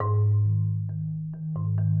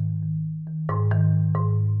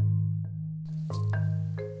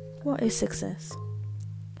what is success?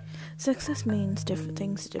 Success means different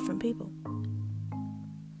things to different people.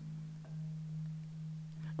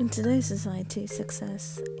 In today's society,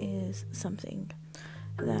 success is something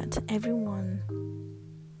that everyone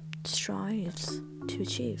strives to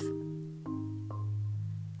achieve.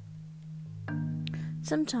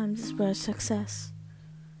 Sometimes this word success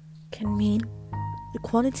can mean the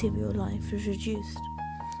quality of your life is reduced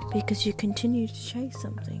because you continue to chase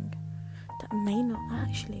something that may not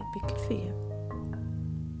actually be good for you.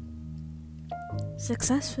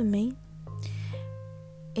 Success for me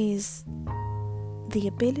is the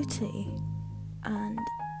ability and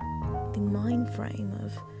the mind frame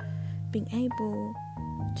of being able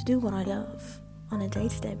to do what I love on a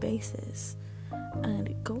day-to-day basis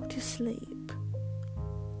and go to sleep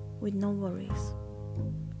with no worries.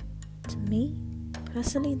 To me,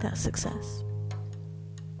 personally, that's success.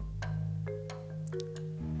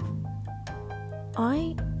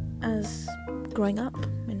 I, as growing up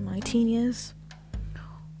in my teen years,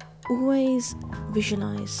 always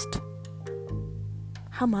visualized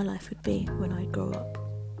how my life would be when I grow up.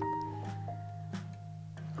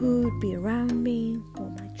 Who would be around me,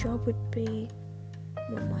 what my job would be,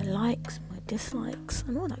 what my likes, my dislikes,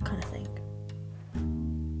 and all that kind of thing.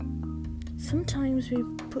 Sometimes we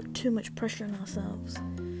put too much pressure on ourselves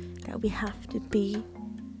that we have to be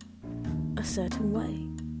a certain way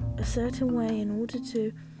in order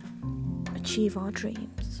to achieve our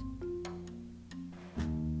dreams.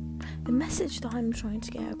 The message that I'm trying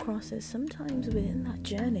to get across is sometimes within that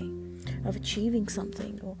journey of achieving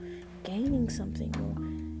something or gaining something or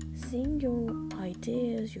seeing your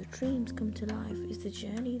ideas, your dreams come to life is the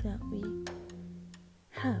journey that we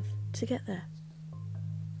have to get there.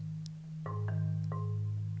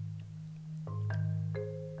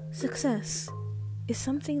 Success is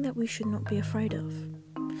something that we should not be afraid of.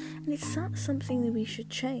 And it's not something that we should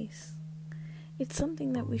chase. It's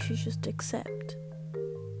something that we should just accept.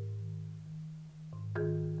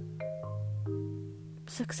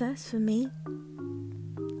 Success for me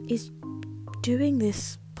is doing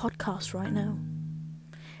this podcast right now.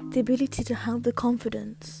 The ability to have the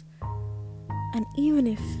confidence. And even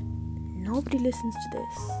if nobody listens to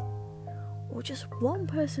this, or just one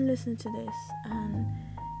person listens to this and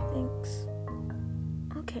thinks,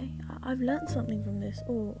 okay, I've learned something from this,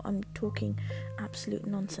 or I'm talking absolute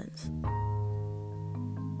nonsense.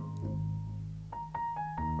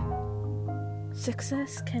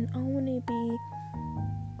 Success can only be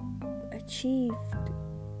achieved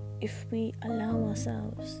if we allow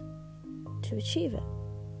ourselves to achieve it.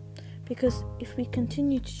 Because if we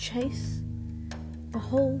continue to chase, the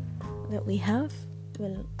hole that we have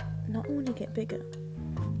will not only get bigger,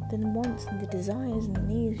 then the wants and the desires and the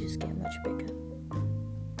needs just get much bigger.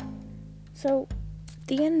 So,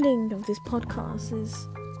 the ending of this podcast is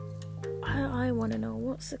I want to know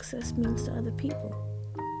what success means to other people.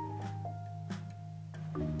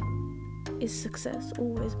 Is success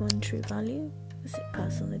always one true value? Is it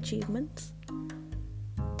personal achievements?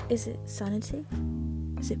 Is it sanity?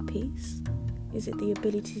 Is it peace? Is it the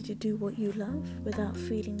ability to do what you love without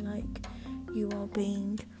feeling like you are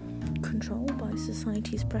being controlled by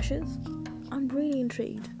society's pressures? I'm really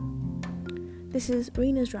intrigued. This is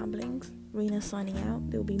Rena's Ramblings. Rena signing out.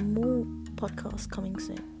 There will be more podcasts coming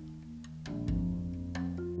soon.